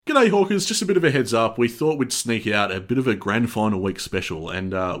G'day Hawkers, just a bit of a heads up. We thought we'd sneak out a bit of a grand final week special,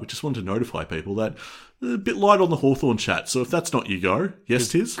 and we just wanted to notify people that a bit light on the Hawthorn chat, so if that's not you go, yes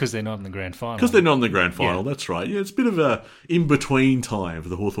Tiz? Because they're not in the grand final. Because they're not in the grand final, that's right. Yeah, it's a bit of a in-between time for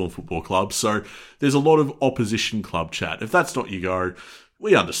the Hawthorn Football Club, so there's a lot of opposition club chat. If that's not you go,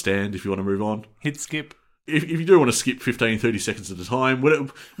 we understand if you want to move on. Hit skip. If you do want to skip 15, 30 seconds at a time,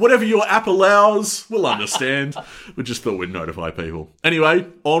 whatever your app allows, we'll understand. We just thought we'd notify people. Anyway,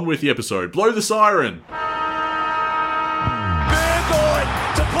 on with the episode. Blow the siren. Burgoyne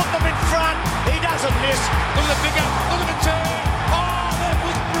to put them in front. He doesn't miss. Look at the bigger. Look at the turn. Oh, that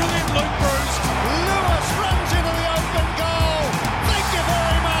was brilliant, Luke Bruce. Lewis runs into the open goal. Thank you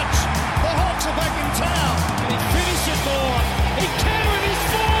very much. The Hawks are back in town. And he finishes on. He can with his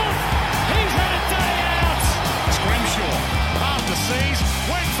form. He's had a day out. Scrimshaw, half the seas,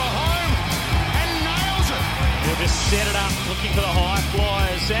 went for home and nails it. He'll just set it up, looking for the high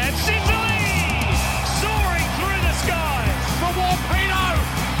flyers. And Sicily soaring through the skies for Warpino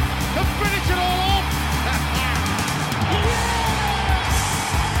to finish it all off.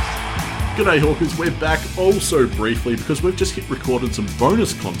 G'day Hawkers, we're back also briefly because we've just hit recorded some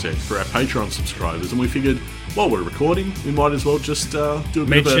bonus content for our Patreon subscribers, and we figured while we're recording, we might as well just do a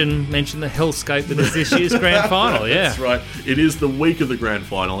bit Mention the hellscape that is this year's grand final, yeah. That's right. It is the week of the grand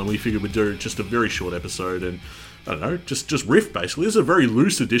final, and we figured we'd do just a very short episode and, I don't know, just riff basically. This is a very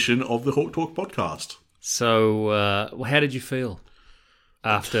loose edition of the Hawk Talk podcast. So, how did you feel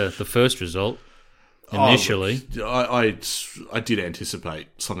after the first result? Initially, I did anticipate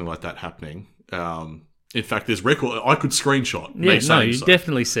something like that happening. In fact, there's record. I could screenshot. You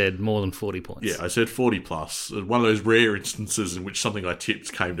definitely said more than 40 points. Yeah, I said 40 plus. One of those rare instances in which something I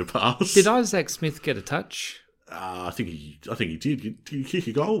tipped came to pass. Did Isaac Smith get a touch? I think he did. Did he kick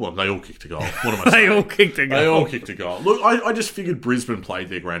a goal? Well, they all kicked a goal. What am I saying? They all kicked a goal. They all kicked a goal. Look, I just figured Brisbane played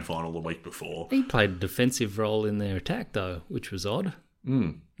their grand final the week before. He played a defensive role in their attack, though, which was odd.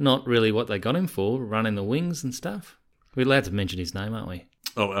 Mm. Not really what they got him for, running the wings and stuff. We're allowed to mention his name, aren't we?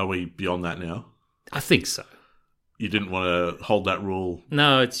 Oh, are we beyond that now? I think so. You didn't want to hold that rule?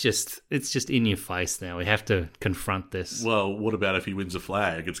 No, it's just in your face now. We have to confront this. Well, what about if he wins a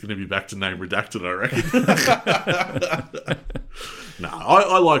flag? It's going to be back to name redacted, I reckon. No,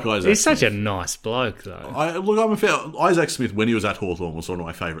 I like Isaac He's Smith. such a nice bloke, though. I'm a fan. Isaac Smith, when he was at Hawthorn, was one of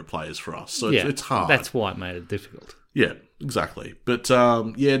my favourite players for us. So it's hard. That's why it made it difficult. Yeah, exactly. But,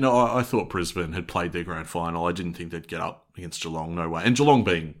 I thought Brisbane had played their grand final. I didn't think they'd get up against Geelong, no way. And Geelong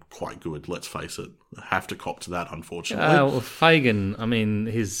being quite good, let's face it. Have to cop to that, unfortunately. Fagan, I mean,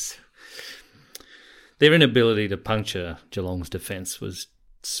 their inability to puncture Geelong's defence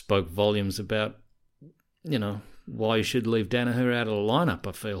spoke volumes about, why you should leave Danaher out of the lineup,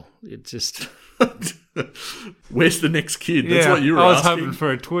 I feel. It just... Where's the next kid? That's what you were asking. I was hoping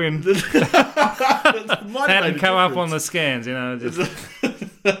for a twin. Hadn't come up on the scans, just...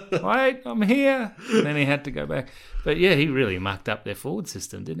 Wait, I'm here. And then he had to go back. But yeah, he really mucked up their forward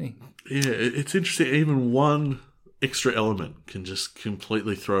system, didn't he? Yeah, it's interesting. Even one extra element can just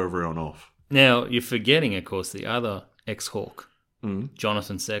completely throw everyone off. Now, you're forgetting, of course, the other ex-Hawk,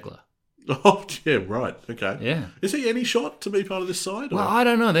 Jonathan Segler. Oh, yeah, right. Okay. Yeah. Is he any shot to be part of this side? Well, I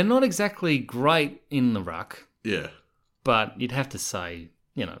don't know. They're not exactly great in the ruck. Yeah. But you'd have to say,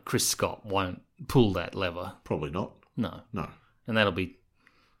 Chris Scott won't pull that lever. Probably not. No. No. And that'll be...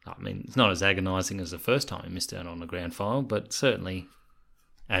 it's not as agonising as the first time he missed out on the grand final, but certainly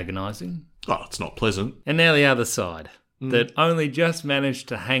agonising. Oh, it's not pleasant. And now the other side, that only just managed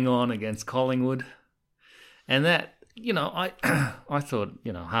to hang on against Collingwood. And that, I thought,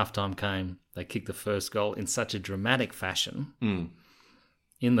 halftime came, they kicked the first goal in such a dramatic fashion.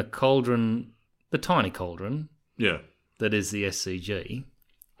 In the cauldron, the tiny cauldron, yeah, that is the SCG,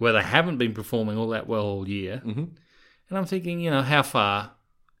 where they haven't been performing all that well all year. Mm-hmm. And I'm thinking, how far...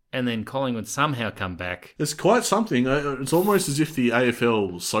 And then Collingwood somehow come back. It's quite something. It's almost as if the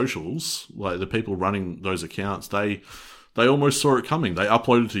AFL socials, like the people running those accounts, they almost saw it coming. They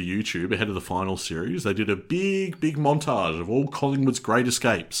uploaded to YouTube ahead of the final series. They did a big montage of all Collingwood's great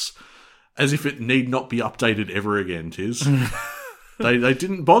escapes, as if it need not be updated ever again, Tiz. They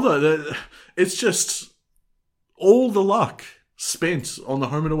didn't bother. It's just all the luck spent on the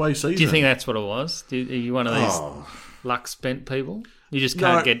home and away season. Do you think that's what it was? Are you one of these luck spent people? You just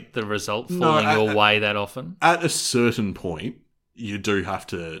can't get the result falling your way that often? At a certain point, you do have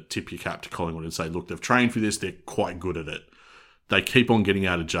to tip your cap to Collingwood and say, look, they've trained for this, they're quite good at it. They keep on getting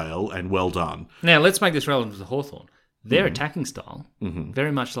out of jail, and well done. Now, let's make this relevant to Hawthorn. Their attacking style,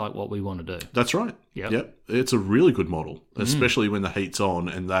 very much like what we want to do. That's right. Yep. It's a really good model, especially when the heat's on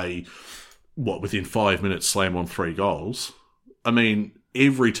and they, within 5 minutes slam on 3 goals. I mean,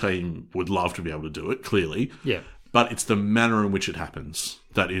 every team would love to be able to do it, clearly. Yeah. But it's the manner in which it happens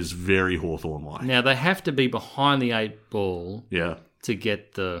that is very Hawthorn-like. Now, they have to be behind the 8 ball Yeah. to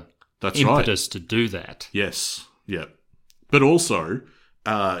get the That's impetus to do that. Yes. Yeah. But also,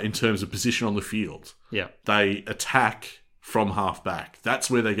 in terms of position on the field, Yeah. they attack from half back. That's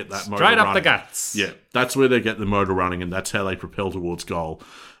where they get that motor Straight up running. the guts. Yeah, that's where they get the motor running, and that's how they propel towards goal.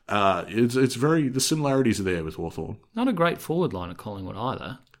 It's very, the similarities are there with Hawthorn. Not a great forward line at Collingwood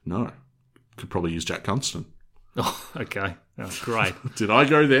either. No, could probably use Jack Gunston. Oh, okay. Oh, great. Did I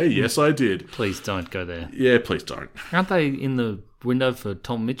go there? Yes, I did. Please don't go there. Yeah, please don't. Aren't they in the window for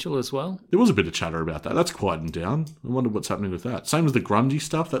Tom Mitchell as well? There was a bit of chatter about that. That's quietened down. I wonder what's happening with that. Same as the Grundy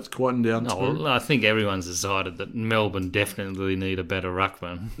stuff. That's quietened down No, too. well, I think everyone's decided that Melbourne definitely need a better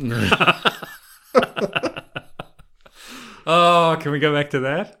ruckman. Oh, can we go back to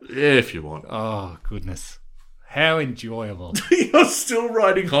that? Yeah, if you want. Oh, goodness. How enjoyable. You're still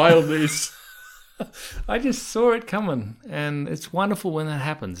riding high on this. I just saw it coming, and it's wonderful when that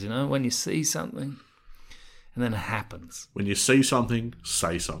happens, when you see something and then it happens. When you see something,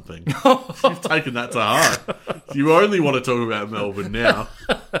 say something. You've taken that to heart. You only want to talk about Melbourne now.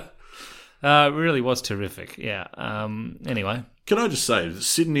 It really was terrific, yeah. Anyway. Can I just say,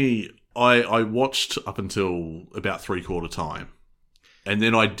 Sydney, I watched up until about three-quarter time, and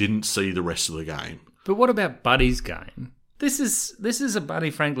then I didn't see the rest of the game. But what about Buddy's game? This is a Buddy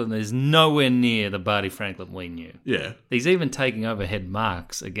Franklin that is nowhere near the Buddy Franklin we knew. Yeah. He's even taking overhead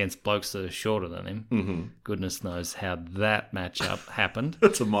marks against blokes that are shorter than him. Mm-hmm. Goodness knows how that matchup happened.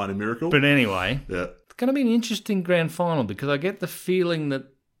 That's a minor miracle. But anyway, Yeah. it's going to be an interesting grand final because I get the feeling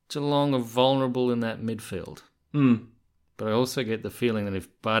that Geelong are vulnerable in that midfield. But I also get the feeling that if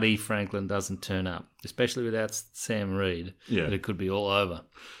Buddy Franklin doesn't turn up, especially without Sam Reid, that it could be all over.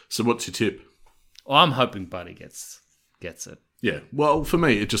 So what's your tip? I'm hoping Buddy gets it. Yeah. Well, for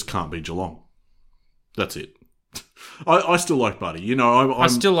me, it just can't be Geelong. That's it. I still like Buddy. I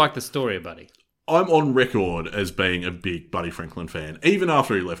still like the story of Buddy. I'm on record as being a big Buddy Franklin fan. Even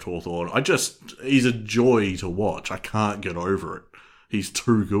after he left Hawthorn, he's a joy to watch. I can't get over it. He's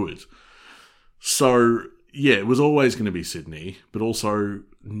too good. So, yeah, it was always going to be Sydney, but also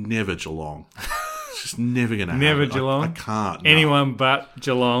never Geelong. It's just never going to happen. Never Geelong? I can't. No. Anyone but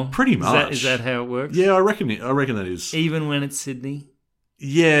Geelong? Pretty much. Is that how it works? Yeah, I reckon that is. Even when it's Sydney?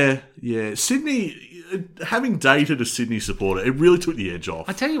 Yeah. Sydney, having dated a Sydney supporter, it really took the edge off.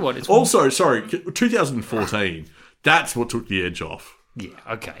 I tell you what, it's... Also, sorry, 2014, that's what took the edge off. Yeah,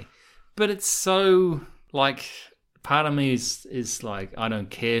 okay. But it's so, part of me is like, I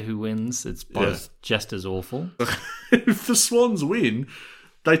don't care who wins. It's both just as awful. If the Swans win,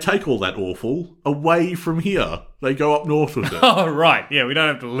 they take all that awful away from here. They go up north with it. Oh, right. Yeah, we don't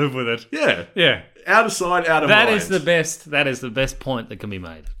have to live with it. Yeah. Yeah. Out of sight, out of mind. That is the best point that can be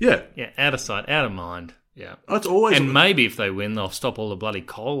made. Yeah. Yeah, out of sight, out of mind. Yeah. That's always... And maybe if they win, they'll stop all the bloody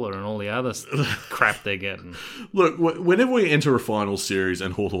cola and all the other crap they're getting. Look, whenever we enter a final series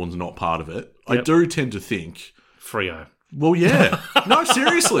and Hawthorn's not part of it, I do tend to think... Freo. Well, yeah. No,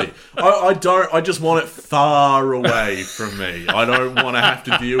 seriously. I just want it far away from me. I don't want to have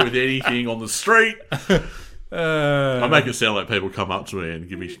to deal with anything on the street. I make it sound like people come up to me and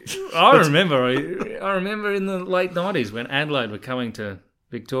give me... I remember in the late 90s when Adelaide were coming to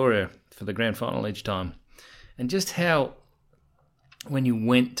Victoria for the grand final each time. And just how, when you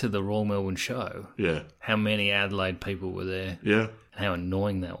went to the Royal Melbourne show, how many Adelaide people were there. Yeah. And how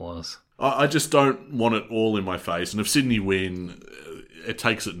annoying that was. I just don't want it all in my face. And if Sydney win, it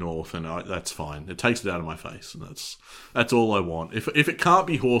takes it north, and that's fine. It takes it out of my face, and that's all I want. If it can't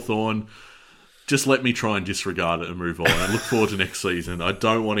be Hawthorn, just let me try and disregard it and move on and look forward to next season. I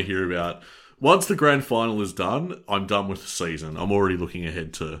don't want to hear about... Once the grand final is done, I'm done with the season. I'm already looking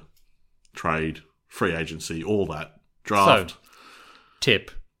ahead to trade, free agency, all that. Draft. So, tip.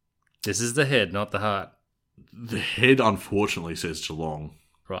 This is the head, not the heart. The head, unfortunately, says Geelong.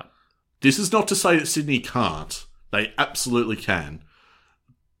 Right. This is not to say that Sydney can't. They absolutely can.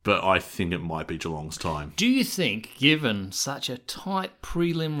 But I think it might be Geelong's time. Do you think, given such a tight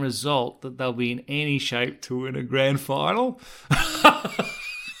prelim result, that they'll be in any shape to win a grand final?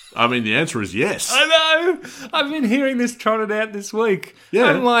 I mean, the answer is yes. I know! I've been hearing this trotted out this week. Yeah.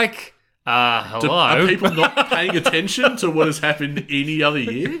 I'm like, hello? Are people not paying attention to what has happened any other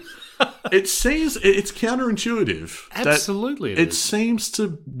year? It seems it's counterintuitive. Absolutely, it seems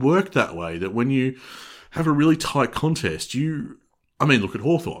to work that way. That when you have a really tight contest, look at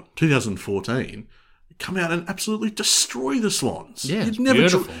Hawthorn, 2014, come out and absolutely destroy the Swans. Yeah, You'd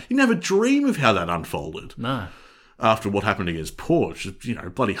beautiful. You never dream of how that unfolded. No. after what happened against Port,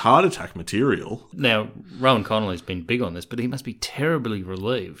 bloody heart attack material. Now, Rowan Connolly's been big on this, but he must be terribly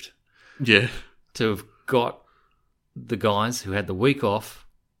relieved Yeah. to have got the guys who had the week off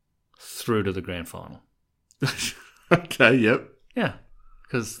through to the grand final. Okay, yep. Yeah,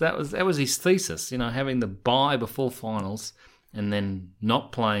 because that was his thesis, having the bye before finals and then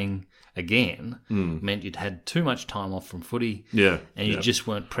not playing again meant you'd had too much time off from footy Yeah. and you just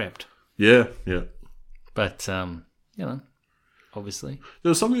weren't prepped. Yeah, yeah. But, obviously. There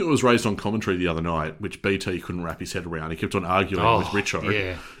was something that was raised on commentary the other night, which BT couldn't wrap his head around. He kept on arguing with Richo.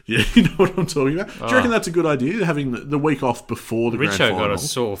 Yeah. Yeah, you know what I'm talking about? Do you reckon that's a good idea, having the week off before the grand Richo final? got a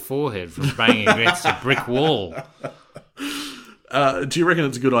sore forehead from banging against a brick wall. Do you reckon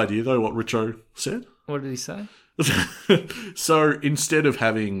it's a good idea, though, what Richo said? What did he say? So instead of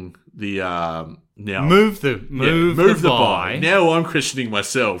having the now Move the bye. Now I'm questioning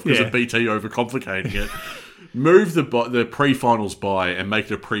myself because of BT overcomplicating it. Move the pre-finals bye and make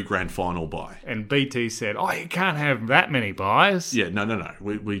it a pre-grand final bye. And BT said, you can't have that many buys. Yeah, no.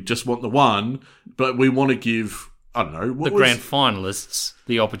 We just want the one, but we want to give, I don't know. The grand finalists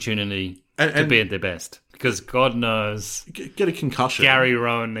the opportunity to be at their best. Because God knows Get a concussion. Gary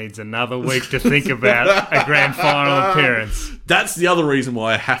Rowan needs another week to think about a grand final appearance. That's the other reason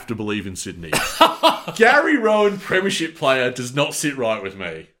why I have to believe in Sydney. Gary Rowan, premiership player, does not sit right with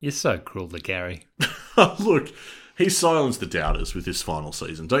me. You're so cruel to Gary. Look, he silenced the doubters with this final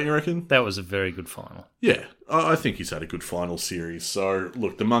season, don't you reckon? That was a very good final. Yeah, I think he's had a good final series. So,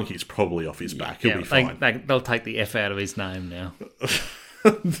 look, the monkey's probably off his back. He'll be fine. They'll take the F out of his name now.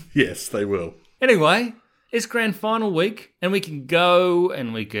 Yes, they will. Anyway, it's grand final week, and we can go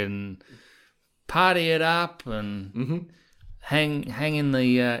and we can party it up and hang in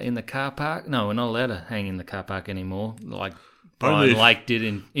the car park. No, we're not allowed to hang in the car park anymore, like Brian Lake did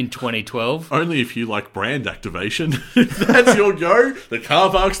in 2012. Only if you like brand activation. If that's your go, the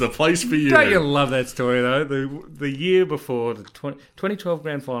car park's the place for you. Don't you love that story, though? The year before, the 2012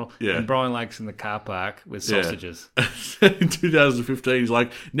 grand final, and Brian Lake's in the car park with sausages. In 2015, he's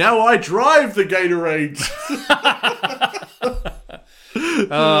like, now I drive the Gatorades.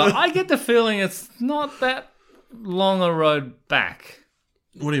 I get the feeling it's not that long a road back.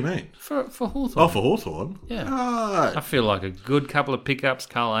 What do you mean? For Hawthorn. Oh, for Hawthorn? Yeah. I feel like a good couple of pickups.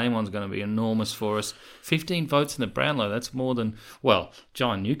 Carl Amon's going to be enormous for us. 15 votes in the Brownlow. That's more than... Well,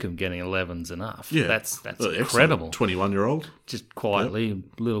 John Newcombe getting 11's enough. Yeah. That's incredible. 21-year-old. Just quietly,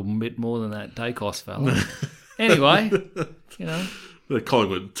 a little bit more than that Dacos fella. Anyway, The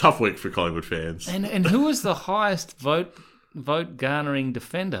Collingwood, tough week for Collingwood fans. And who was the highest vote garnering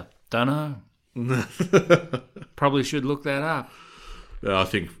defender? Don't know. Probably should look that up. I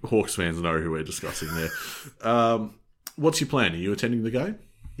think Hawks fans know who we're discussing there. What's your plan? Are you attending the game?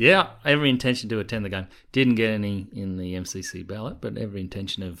 Yeah, every intention to attend the game. Didn't get any in the MCC ballot, but every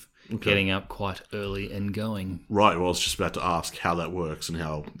intention of getting up quite early and going. Right, well, I was just about to ask how that works and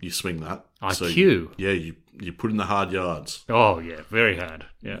how you swing that. I queue. You put in the hard yards. Oh, yeah, very hard.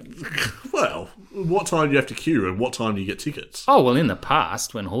 Yeah. Well, what time do you have to queue and what time do you get tickets? Oh, well, in the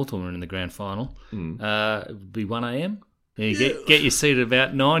past, when Hawthorn were in the grand final, it would be 1 a.m. You get your seat at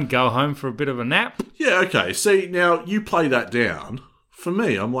about 9, go home for a bit of a nap. Yeah, okay. See, now you play that down. For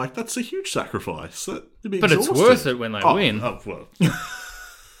me, I'm like, that's a huge sacrifice. But it's worth it when they win. Oh, well,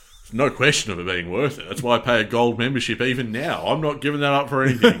 no question of it being worth it. That's why I pay a gold membership even now. I'm not giving that up for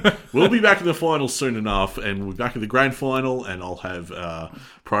anything. We'll be back in the final soon enough, and we'll be back in the grand final, and I'll have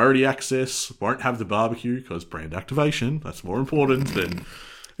priority access. Won't have the barbecue, because brand activation, that's more important than...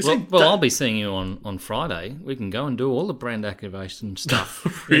 Well, I'll be seeing you on Friday. We can go and do all the brand activation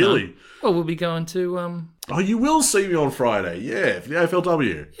stuff. Really? Well, we'll be going to... Oh, you will see me on Friday, yeah, for the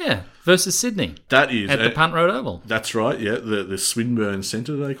AFLW. Yeah, versus Sydney. That is... At the Punt Road Oval. That's right, yeah, the Swinburne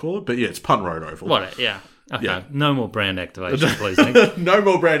Centre, they call it. But yeah, it's Punt Road Oval. What, yeah. Okay, yeah. No more brand activation, please, Nick. No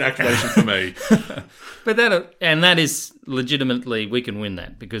more brand activation for me. But that is legitimately, we can win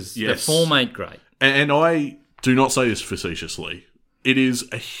that, because the form ain't great. And I do not say this facetiously. It is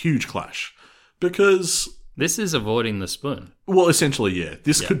a huge clash because... This is avoiding the spoon. Well, essentially, yeah.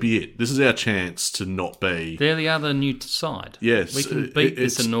 This could be it. This is our chance to not be... They're the other new side. Yes. We can beat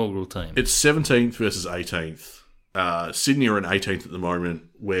this inaugural team. It's 17th versus 18th. Sydney are in 18th at the moment.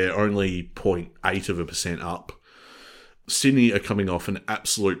 We're only 0.8% up. Sydney are coming off an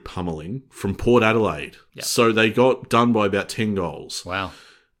absolute pummeling from Port Adelaide. Yep. So they got done by about 10 goals. Wow.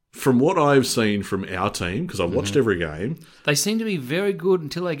 From what I've seen from our team, because I've watched every game... They seem to be very good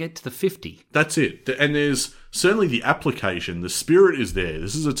until they get to the 50. That's it. And there's certainly the application, the spirit is there.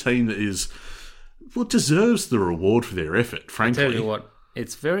 This is a team that is... Well, deserves the reward for their effort, frankly. I tell you what,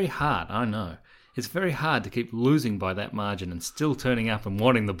 it's very hard, I know. It's very hard to keep losing by that margin and still turning up and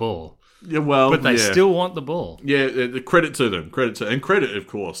wanting the ball. Yeah, well, But they still want the ball. Yeah, the credit to them. Credit, of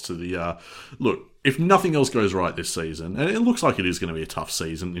course, to the... look, if nothing else goes right this season, and it looks like it is going to be a tough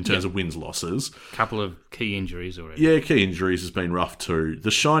season in terms of wins-losses. Couple of key injuries already. Yeah, key injuries has been rough too.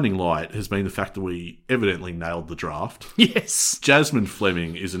 The shining light has been the fact that we evidently nailed the draft. Yes. Jasmine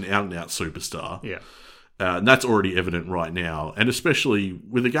Fleming is an out-and-out superstar. Yeah. And that's already evident right now. And especially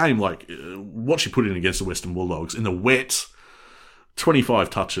with a game like what she put in against the Western Bulldogs in the wet, 25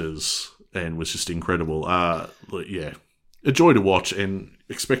 touches, and was just incredible. Yeah, a joy to watch, and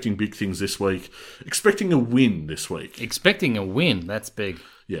expecting big things this week. Expecting a win this week. Expecting a win, that's big.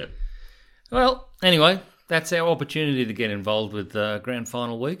 Yeah. Well, anyway, that's our opportunity to get involved with Grand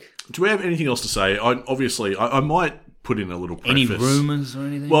Final week. Do we have anything else to say? I might put in a little preface. Any rumours or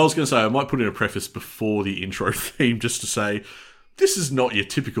anything? Well, I was going to say, I might put in a preface before the intro theme just to say, this is not your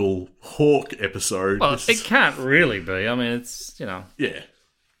typical Hawk episode. Well, it can't really be. I mean, it's, Yeah.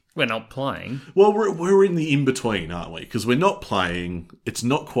 we're not playing. Well, we're in the in-between, aren't we? Because we're not playing. It's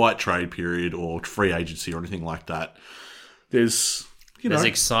not quite trade period or free agency or anything like that. There's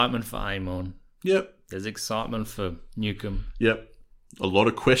excitement for Amon. Yep. There's excitement for Newcomb. Yep. A lot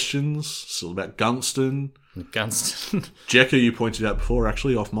of questions still about Gunston. Gunston. Jekka, you pointed out before,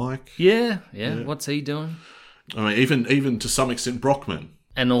 actually, off mic. Yeah. What's he doing? I mean, even to some extent, Brockman.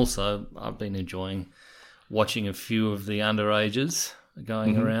 And also, I've been enjoying watching a few of the underages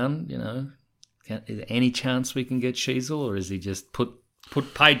going around. Is there any chance we can get Sheasel, or is he just put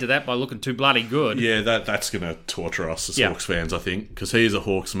paid to that by looking too bloody good? Yeah, that's going to torture us as Hawks fans, I think, because he is a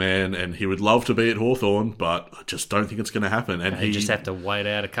Hawks man and he would love to be at Hawthorn, but I just don't think it's going to happen. And he just have to wait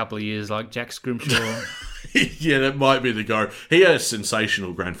out a couple of years like Jack Scrimshaw. Yeah, that might be the go. He had a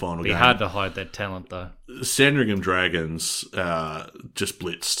sensational grand final game. It'd be hard to hide that talent, though. Sandringham Dragons just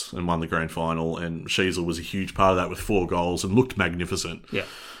blitzed and won the grand final, and Sheasel was a huge part of that with 4 goals and looked magnificent. Yeah.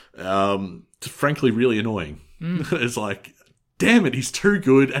 Frankly, really annoying. It's like, damn it, he's too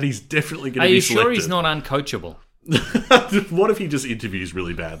good and he's definitely going to be be selected. Are you sure he's not uncoachable? What if he just interviews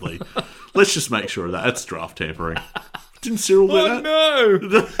really badly? Let's just make sure of that. That's draft tampering. Didn't Cyril do that? Oh,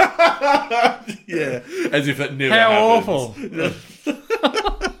 no! Yeah, as if that never How happens. awful.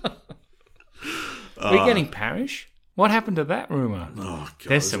 Are we getting Parrish? What happened to that rumour? Oh, God.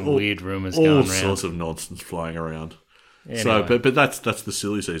 There's some weird rumours going around. All sorts of nonsense flying around. Anyway. So, but that's the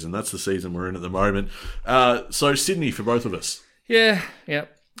silly season. That's the season we're in at the moment. So Sydney for both of us. Yeah,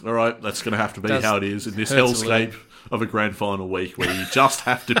 yep. All right, that's going to have to be how it is in this hellscape of a grand final week where you just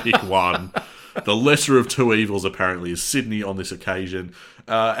have to pick one. The lesser of two evils, apparently, is Sydney on this occasion.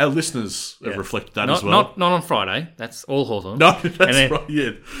 Our listeners have reflected that as well. Not on Friday. That's all Hawthorn. No, that's right.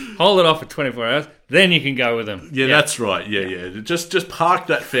 Yeah, hold it off for 24 hours. Then you can go with them. Yeah, that's right. Yeah. Just park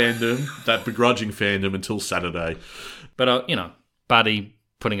that fandom, that begrudging fandom, until Saturday. But Buddy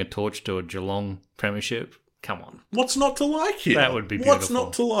putting a torch to a Geelong premiership. Come on. What's not to like here? That would be beautiful. What's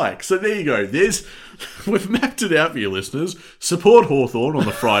not to like? So there you go. We've mapped it out for your listeners. Support Hawthorn on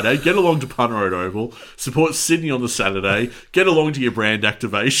the Friday. Get along to Punt Road Oval. Support Sydney on the Saturday. Get along to your brand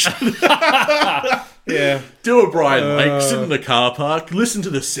activation. Yeah. Do a Brian Lake. Sit in the car park. Listen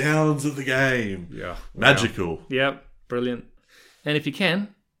to the sounds of the game. Yeah. Magical. Wow. Yep. Brilliant. And if you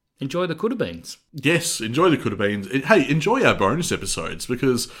can, enjoy the Coulda Beans. Yes, enjoy the Coulda Beans. Hey, enjoy our bonus episodes,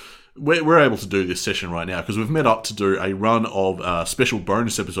 because we're able to do this session right now because we've met up to do a run of special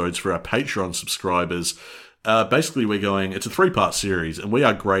bonus episodes for our Patreon subscribers. Basically, it's a 3-part series, and we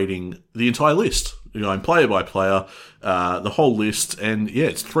are grading the entire list. We're going player by player, the whole list, and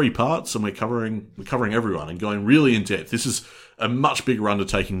it's 3 parts, and we're covering everyone and going really in depth. This is a much bigger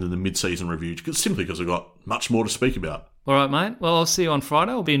undertaking than the mid-season review, simply because we've got much more to speak about. All right, mate. Well, I'll see you on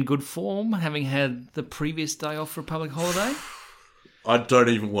Friday. I'll be in good form, having had the previous day off for a public holiday. I don't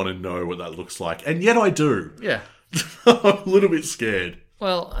even want to know what that looks like. And yet I do. Yeah. I'm a little bit scared.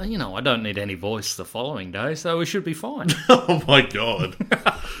 Well, I don't need any voice the following day, so we should be fine. Oh, my God.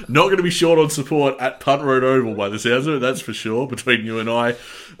 Not going to be short on support at Punt Road Oval by the sounds of it, that's for sure, between you and I.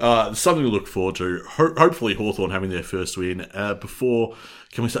 Something to look forward to. Hopefully Hawthorn having their first win. Before,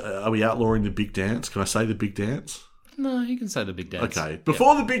 are we outlawing the big dance? Can I say the big dance? No, you can say the big dance. Okay.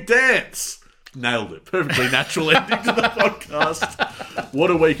 Before the big dance! Nailed it. Perfectly natural ending to the podcast.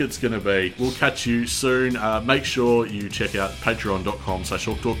 What a week it's going to be. We'll catch you soon. Make sure you check out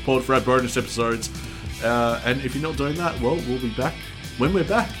patreon.com/HawkTalkPod for our bonus episodes. And if you're not doing that, well, we'll be back when we're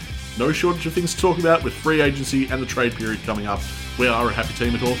back. No shortage of things to talk about with free agency and the trade period coming up. We are a happy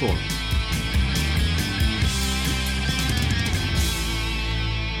team at Hawthorn.